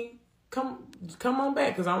talk to me, come on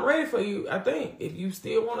back, because I'm ready for you, I think, if you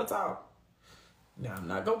still want to talk. Now, I'm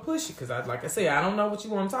not going to push it, because like I said, I don't know what you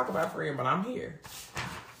want to talk about, friend, but I'm here.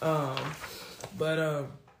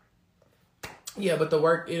 Yeah, but the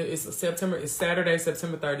work, it's Saturday,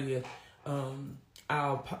 September 30th.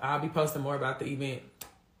 I'll be posting more about the event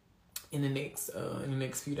in the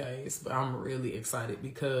next few days, but I'm really excited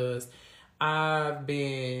because I've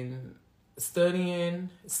been studying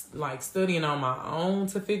on my own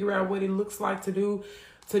to figure out what it looks like to do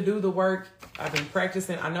to do the work. I've been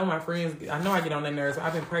practicing. I know my friends, I know I get on their nerves.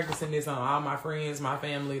 I've been practicing this on all my friends, my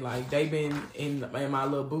family. Like, they've been in my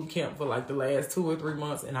little boot camp for like the last 2 or 3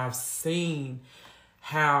 months, and I've seen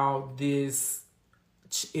how this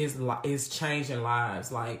is changing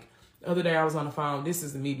lives. Like, the other day I was on the phone. This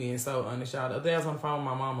is me being so honest, y'all. The other day I was on the phone with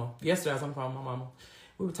my mama. Yesterday I was on the phone with my mama.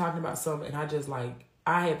 We were talking about something, and I just like,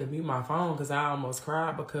 I had to mute my phone because I almost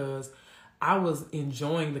cried because I was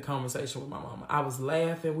enjoying the conversation with my mama. I was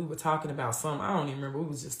laughing. We were talking about something. I don't even remember. We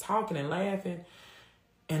was just talking and laughing.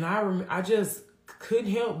 And I just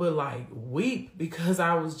couldn't help but like weep because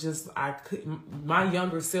my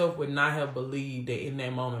younger self would not have believed that in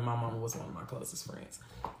that moment my mama was one of my closest friends.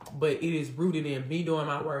 But it is rooted in me doing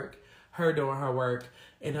my work, her doing her work,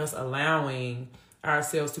 and us allowing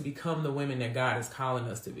ourselves to become the women that God is calling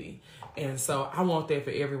us to be. And so I want that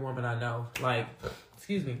for every woman I know. Like,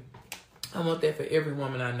 excuse me. I want that for every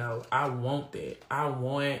woman I know. I want that. I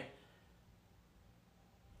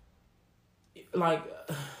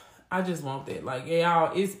just want that. Like, yeah,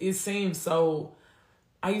 y'all, it seems so,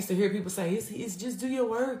 I used to hear people say, it's just do your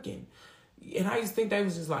work. And I used to think they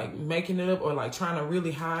was just like making it up or like trying to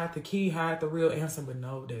really hide the real answer. But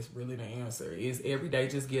no, that's really the answer. Is every day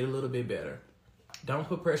just get a little bit better. Don't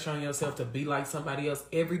put pressure on yourself to be like somebody else.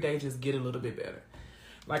 Every day just get a little bit better.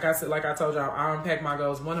 Like I said, like I told y'all, I unpacked my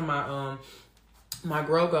goals. One of my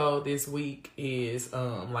grow goal this week is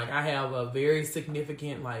like I have a very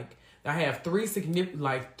significant, like I have three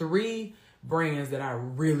brands that I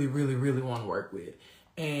really, really, really want to work with.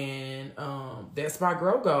 And that's my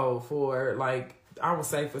grow goal for, like, I would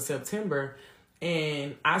say for September.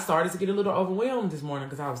 And I started to get a little overwhelmed this morning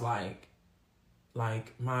because I was like,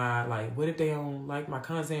 what if they don't like my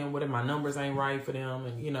content? What if my numbers ain't right for them?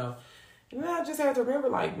 And, you know, and I just have to remember,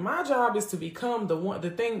 like, my job is to become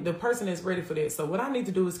the person that's ready for that. So what I need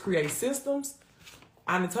to do is create systems.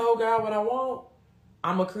 I done told God what I want.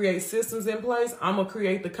 I'm going to create systems in place. I'm going to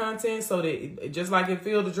create the content so that, just like in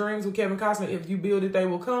Field of Dreams with Kevin Costner, if you build it, they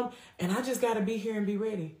will come. And I just got to be here and be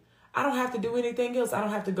ready. I don't have to do anything else. I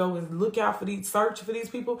don't have to go and look out for search for these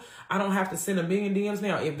people. I don't have to send a million DMs.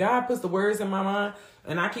 Now, if God puts the words in my mind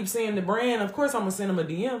and I keep seeing the brand, of course I'm going to send them a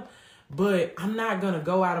DM. But I'm not going to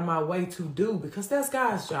go out of my way to do, because that's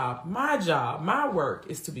God's job. My work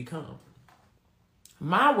is to become.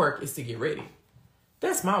 My work is to get ready.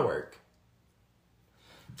 That's my work.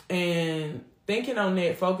 And thinking on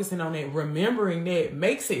that, focusing on that, remembering that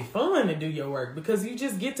makes it fun to do your work, because you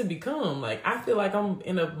just get to become. Like, I feel like I'm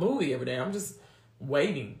in a movie every day. I'm just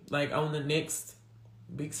waiting, like, on the next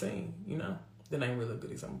big scene, you know? That ain't really a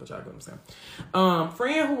good example, but y'all get what I'm saying.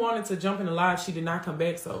 Friend who wanted to jump in the live, she did not come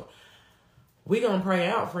back, so we gonna pray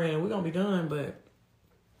out, friend. We gonna be done, but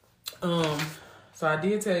so I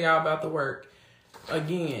did tell y'all about the work.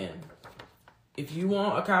 Again, if you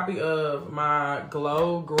want a copy of my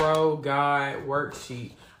Glow Grow Guide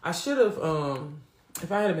worksheet, I should have,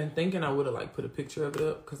 if I had been thinking, I would have like put a picture of it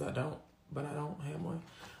up, because I don't have one.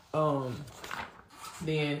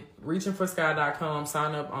 Then reachingforsky.com,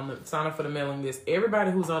 sign up for the mailing list.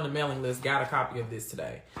 Everybody who's on the mailing list got a copy of this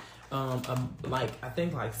today. I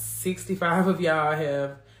think 65 of y'all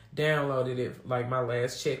have downloaded it, like my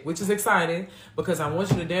last check, which is exciting, because I want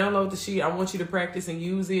you to download the sheet. I want you to practice and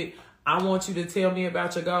use it. I want you to tell me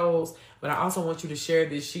about your goals, but I also want you to share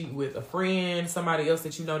this sheet with a friend, somebody else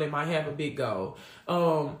that you know that might have a big goal.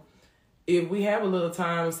 If we have a little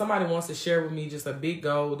time, if somebody wants to share with me just a big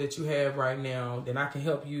goal that you have right now, then I can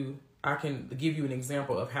help you. I can give you an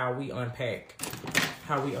example of how we unpack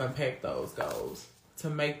those goals to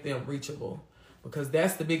make them reachable, because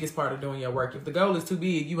that's the biggest part of doing your work. If the goal is too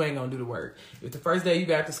big, you ain't gonna do the work. If the first day you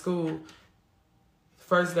got to school, if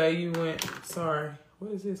the first day you went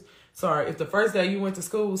to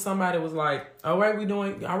school, somebody was like, all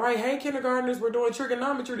right, hey, kindergartners, we're doing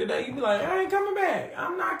trigonometry today. You be like, I ain't coming back.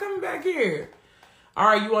 I'm not coming back here. All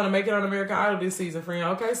right, you want to make it on American Idol this season, friend.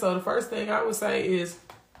 Okay, so the first thing I would say is,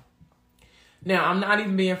 now I'm not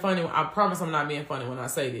even being funny. I promise I'm not being funny when I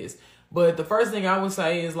say this. But the first thing I would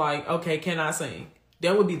say is like, okay, can I sing?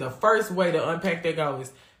 That would be the first way to unpack that goal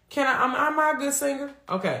is, am I a good singer?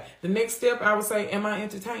 Okay. The next step I would say, am I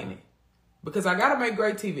entertaining? Because I got to make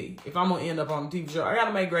great TV. If I'm going to end up on a TV show, I got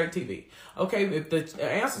to make great TV. Okay, if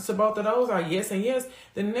the answers to both of those are yes and yes,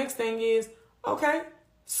 then the next thing is, okay,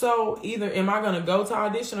 so either am I going to go to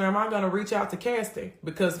audition or am I going to reach out to casting?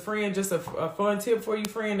 Because, friend, just a fun tip for you,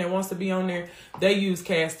 friend, that wants to be on there, they use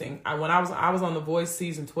casting. When I was on The Voice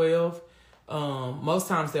season 12, most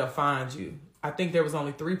times they'll find you. I think there was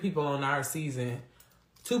only 2 people on our season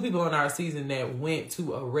that went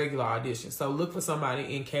to a regular audition. So look for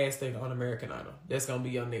somebody in casting on American Idol. That's going to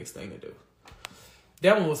be your next thing to do.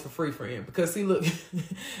 That one was for free, friend. Because see, look,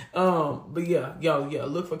 but yeah,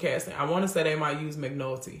 look for casting. I want to say they might use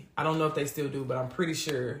McNulty. I don't know if they still do, but I'm pretty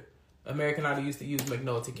sure American Idol used to use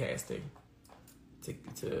McNulty casting.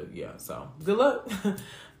 So good luck.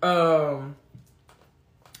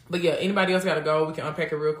 But yeah, anybody else got to go? We can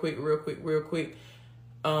unpack it real quick.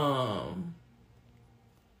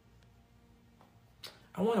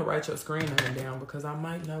 I want to write your screen name down because I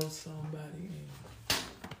might know somebody.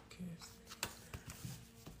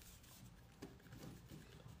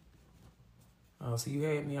 Oh, so you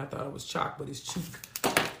had me. I thought it was chalk, but it's cheek.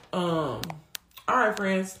 All right,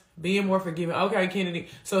 friends. Being more forgiving. Okay, Kennedy.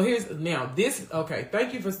 So here's now this. Okay,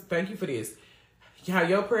 thank you for this. How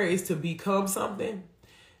your prayer is to become something.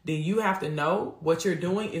 Then you have to know what you're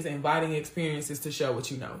doing is inviting experiences to show what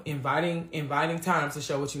you know. Inviting times to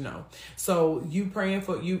show what you know. So you praying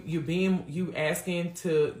for you asking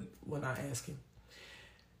to, well, not asking.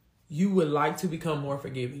 You would like to become more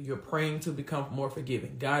forgiving. You're praying to become more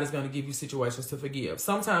forgiving. God is going to give you situations to forgive.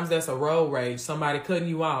 Sometimes that's a road rage, somebody cutting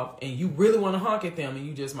you off, and you really want to honk at them, and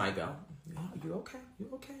you just might go, you okay? You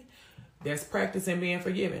okay? That's practicing being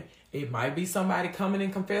forgiving. It might be somebody coming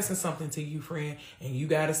and confessing something to you, friend, and you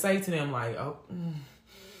got to say to them like,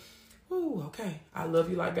 okay, I love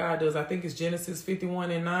you like God does. I think it's Genesis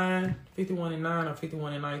 51:9 or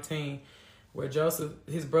 51:19, where Joseph,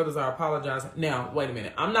 his brothers are apologizing. Now, wait a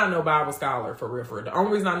minute. I'm not no Bible scholar for real. The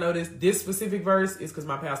only reason I know this specific verse is because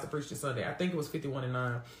my pastor preached it Sunday. I think it was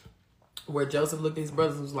 51:9, where Joseph looked at his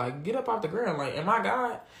brothers and was like, get up off the ground. Like, am I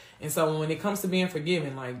God? And so when it comes to being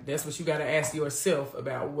forgiven, like, that's what you got to ask yourself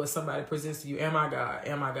about what somebody presents to you. Am I God?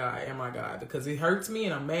 Am I God? Am I God? Because it hurts me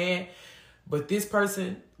and I'm mad. But this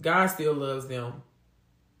person, God still loves them.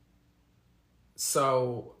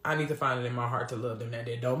 So I need to find it in my heart to love them.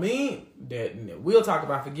 That don't mean that we'll talk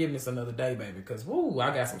about forgiveness another day, baby. Because,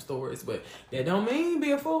 I got some stories. But that don't mean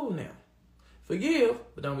be a fool now. Forgive,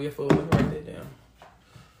 but don't be a fool. Let me write that down.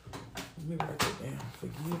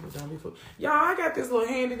 Forgive, but don't be a fool. Y'all, I got this little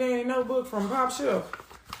handy dandy notebook from Pop Shelf.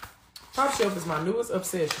 Pop Shelf is my newest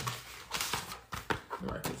obsession. Let me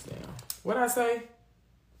write this down. What'd I say?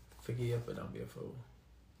 Forgive, but don't be a fool.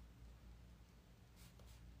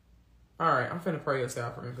 All right, I'm finna pray us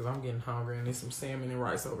out for me because I'm getting hungry and there's some salmon and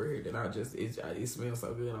rice over here that it smells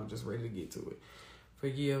so good. I'm just ready to get to it.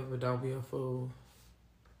 Forgive, but don't be a fool.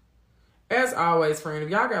 As always, friend, if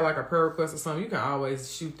y'all got like a prayer request or something, you can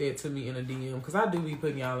always shoot that to me in a DM because I do be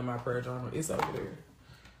putting y'all in my prayer journal. It's over there.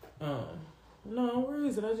 No, where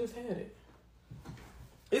is it? I just had it.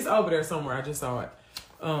 It's over there somewhere. I just saw it.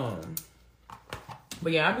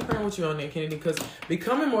 But yeah, I'll be praying with you on that, Kennedy, because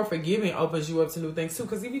becoming more forgiving opens you up to new things too.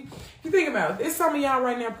 Because if you think about it, there's some of y'all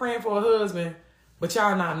right now praying for a husband, but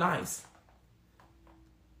y'all not nice.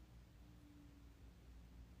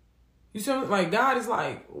 You see, like God is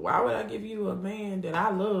like, why would I give you a man that I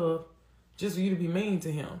love just for you to be mean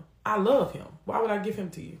to him? I love him. Why would I give him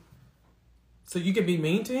to you? So you can be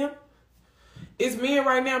mean to him? It's men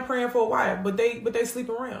right now praying for a wife, but they sleep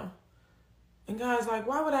around. And God's like,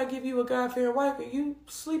 why would I give you a God-fearing wife and you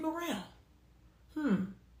sleep around?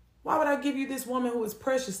 Why would I give you this woman who is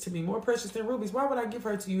precious to me, more precious than rubies? Why would I give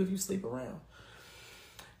her to you if you sleep around?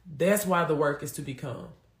 That's why the work is to become.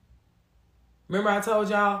 Remember I told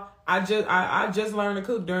y'all, I just learned to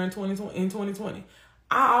cook during 2020.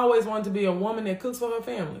 I always wanted to be a woman that cooks for her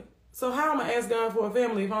family. So how am I ask God for a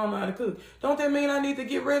family if I don't know how to cook? Don't that mean I need to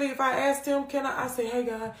get ready? If I asked him, I say, hey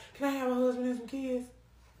God, can I have a husband and some kids?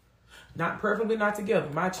 Preferably not together.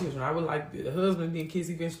 My children, I would like the husband and then kids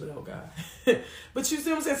eventually. Oh God. But you see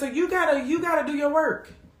what I'm saying? So you gotta do your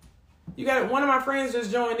work. One of my friends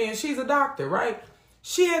just joined in. She's a doctor, right?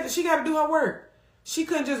 She gotta do her work. She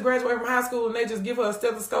couldn't just graduate from high school and they just give her a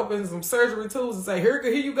stethoscope and some surgery tools and say, here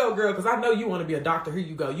you go, girl, because I know you want to be a doctor. Here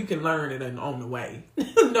you go. You can learn it on the way.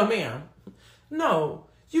 No, ma'am. No,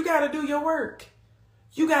 you got to do your work.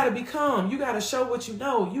 You got to become. You got to show what you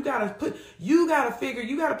know. You got to put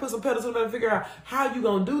some pedals on to figure out how you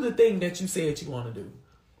going to do the thing that you said you want to do.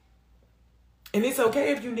 And it's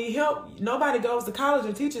okay if you need help. Nobody goes to college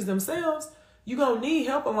and teaches themselves. You're going to need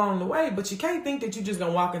help along the way, but you can't think that you're just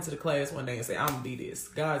going to walk into the class one day and say, I'm going to be this.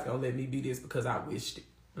 God's going to let me be this because I wished it.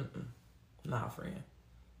 Nah, friend.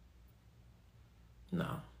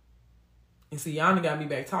 No. And see, y'all got me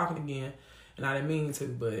back talking again, and I didn't mean to,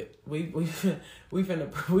 but we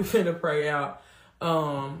finna pray out.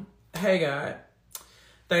 Hey, God,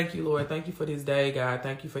 Thank you, Lord. Thank you for this day, God.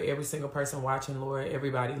 Thank you for every single person watching, Lord.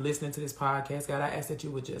 Everybody listening to this podcast, God. I ask that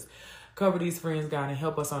you would just cover these friends, God, and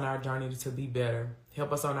help us on our journey to be better.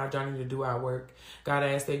 Help us on our journey to do our work. God,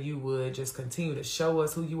 I ask that you would just continue to show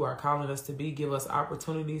us who you are calling us to be. Give us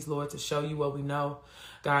opportunities, Lord, to show you what we know,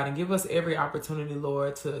 God, and give us every opportunity,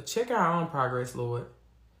 Lord, to check our own progress, Lord,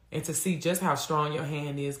 and to see just how strong your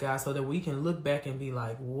hand is, God, so that we can look back and be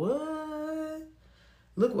like, what?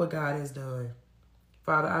 Look what God has done.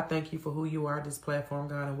 Father, I thank you for who you are, this platform,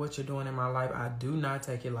 God, and what you're doing in my life. I do not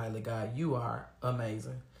take it lightly, God. You are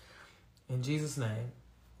amazing. In Jesus' name,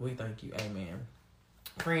 we thank you. Amen.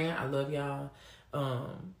 Friend, I love y'all.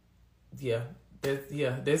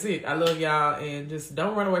 That's it. I love y'all, and just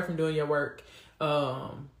don't run away from doing your work.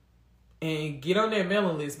 And get on that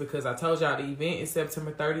mailing list, because I told y'all the event is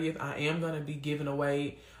September 30th. I am going to be giving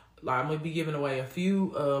away, a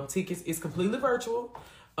few tickets. It's completely virtual.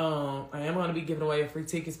 I am going to be giving away free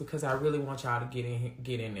tickets because I really want y'all to get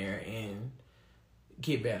in there and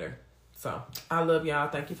get better. So I love y'all.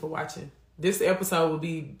 Thank you for watching. This episode will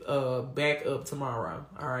be back up tomorrow.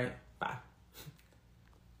 All right.